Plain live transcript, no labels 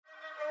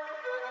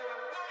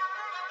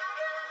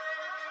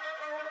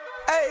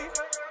Hey.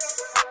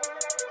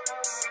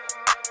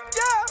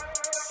 Yeah.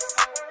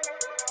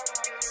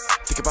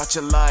 Think about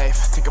your life,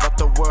 think about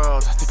the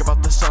world, think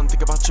about the sun,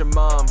 think about your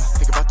mom,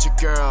 think about your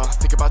girl,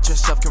 think about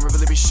yourself. Can we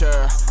really be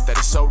sure that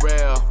it's so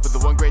real? With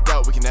the one great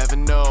doubt we can never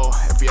know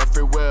if we have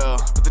free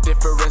will. But the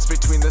difference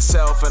between the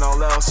self and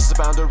all else is a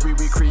boundary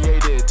we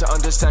created. To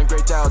understand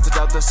great doubt, to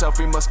doubt the self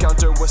we must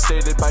counter what's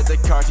stated by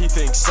Descartes. He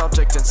thinks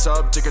subject and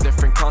subject are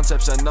different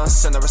concepts, and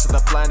us and the rest of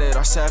the planet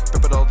are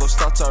separate, but all those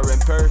thoughts are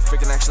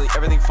imperfect, and actually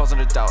everything falls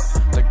under doubt,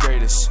 the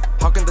greatest.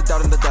 How can the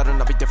doubt and the doubter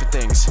not be different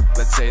things?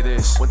 Let's say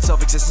this: when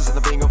self-existence and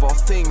the being of all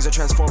things are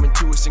transformed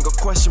into a single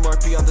question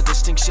mark beyond the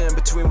distinction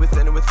between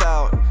within and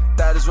without,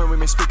 that is when we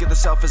may speak of the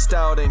self as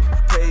doubting.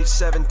 Page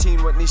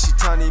 17, what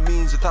Nishitani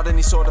means without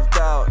any sort of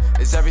doubt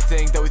is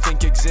everything that we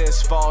think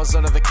exists falls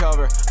under the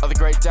cover of the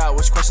great doubt,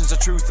 which questions the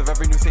truth of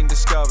every new thing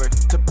discovered.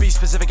 To be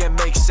specific and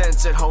make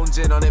sense, it hones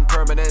in on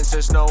impermanence.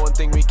 There's no one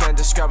thing we can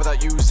describe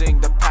without using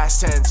the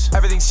past tense.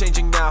 Everything's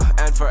changing now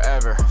and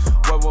forever.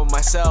 When will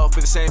myself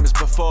be the same as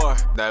before?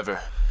 Never.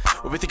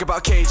 When we think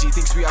about KG,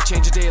 thinks we are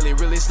changing daily.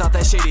 Really, it's not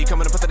that shady.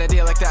 Coming up with an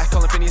idea like that,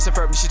 calling Phineas a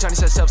verb. Nishitani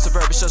says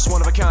self-suburb, it's just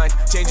one of a kind.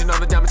 Changing on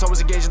the dime, it's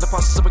always engaged in the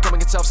process of becoming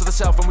itself. So the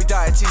self, when we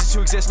die, it ceases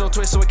to exist, no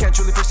twist, so it can't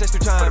truly persist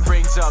through time. But it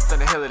brings up the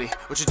nihility,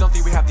 which I don't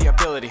think we have the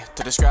ability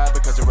to describe,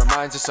 because it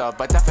reminds us of,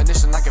 by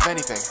definition, lack of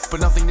anything.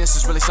 But nothingness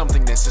is really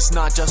somethingness. It's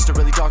not just a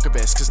really dark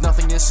abyss, cause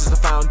nothingness is the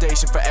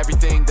foundation for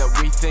everything that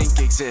we think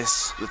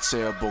exists. Let's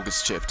say our bowl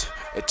gets chipped,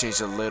 it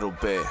changed a little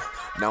bit.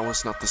 Now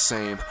it's not the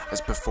same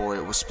as before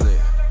it was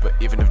split. But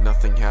even if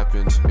nothing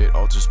happened, it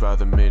alters by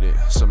the minute.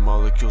 Some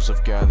molecules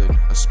have gathered,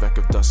 a speck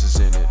of dust is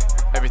in it.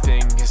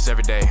 Everything is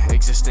everyday,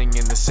 existing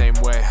in the same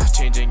way,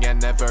 changing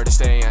and never to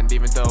stay. And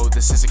even though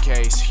this is the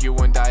case, you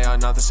and I are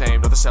not the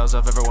same, nor the selves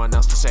of everyone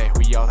else to say.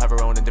 We all have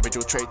our own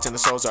individual traits, and the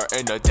souls are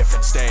in a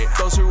different state.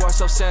 Those who are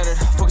self-centered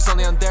focus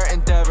only on their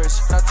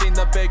endeavors, not seeing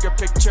the bigger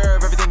picture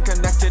of everything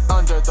connected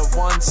under the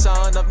one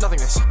sun of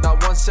nothingness.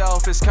 Not one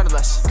self is counted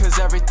less, cause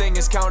everything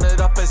is counted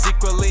up as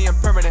equally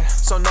impermanent.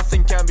 So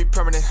nothing can be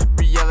permanent,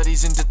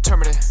 reality's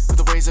indeterminate. But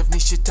the ways of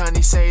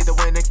Nishitani say that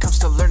when it comes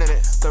to learning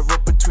it, the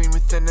rope between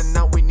within and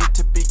out, we need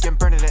to begin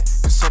burning it.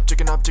 Cause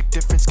subject and object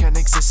difference can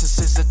exist. This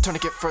is a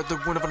tourniquet for the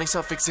wound of only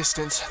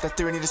self-existence. That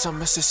theory needed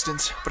some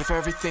assistance, but if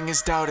everything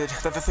is doubted,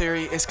 then the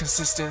theory is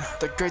consistent.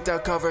 The great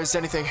doubt covers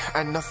anything,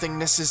 and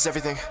nothingness is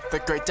everything. The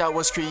great doubt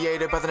was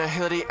created by the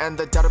nihility, and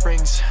the doubter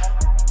brings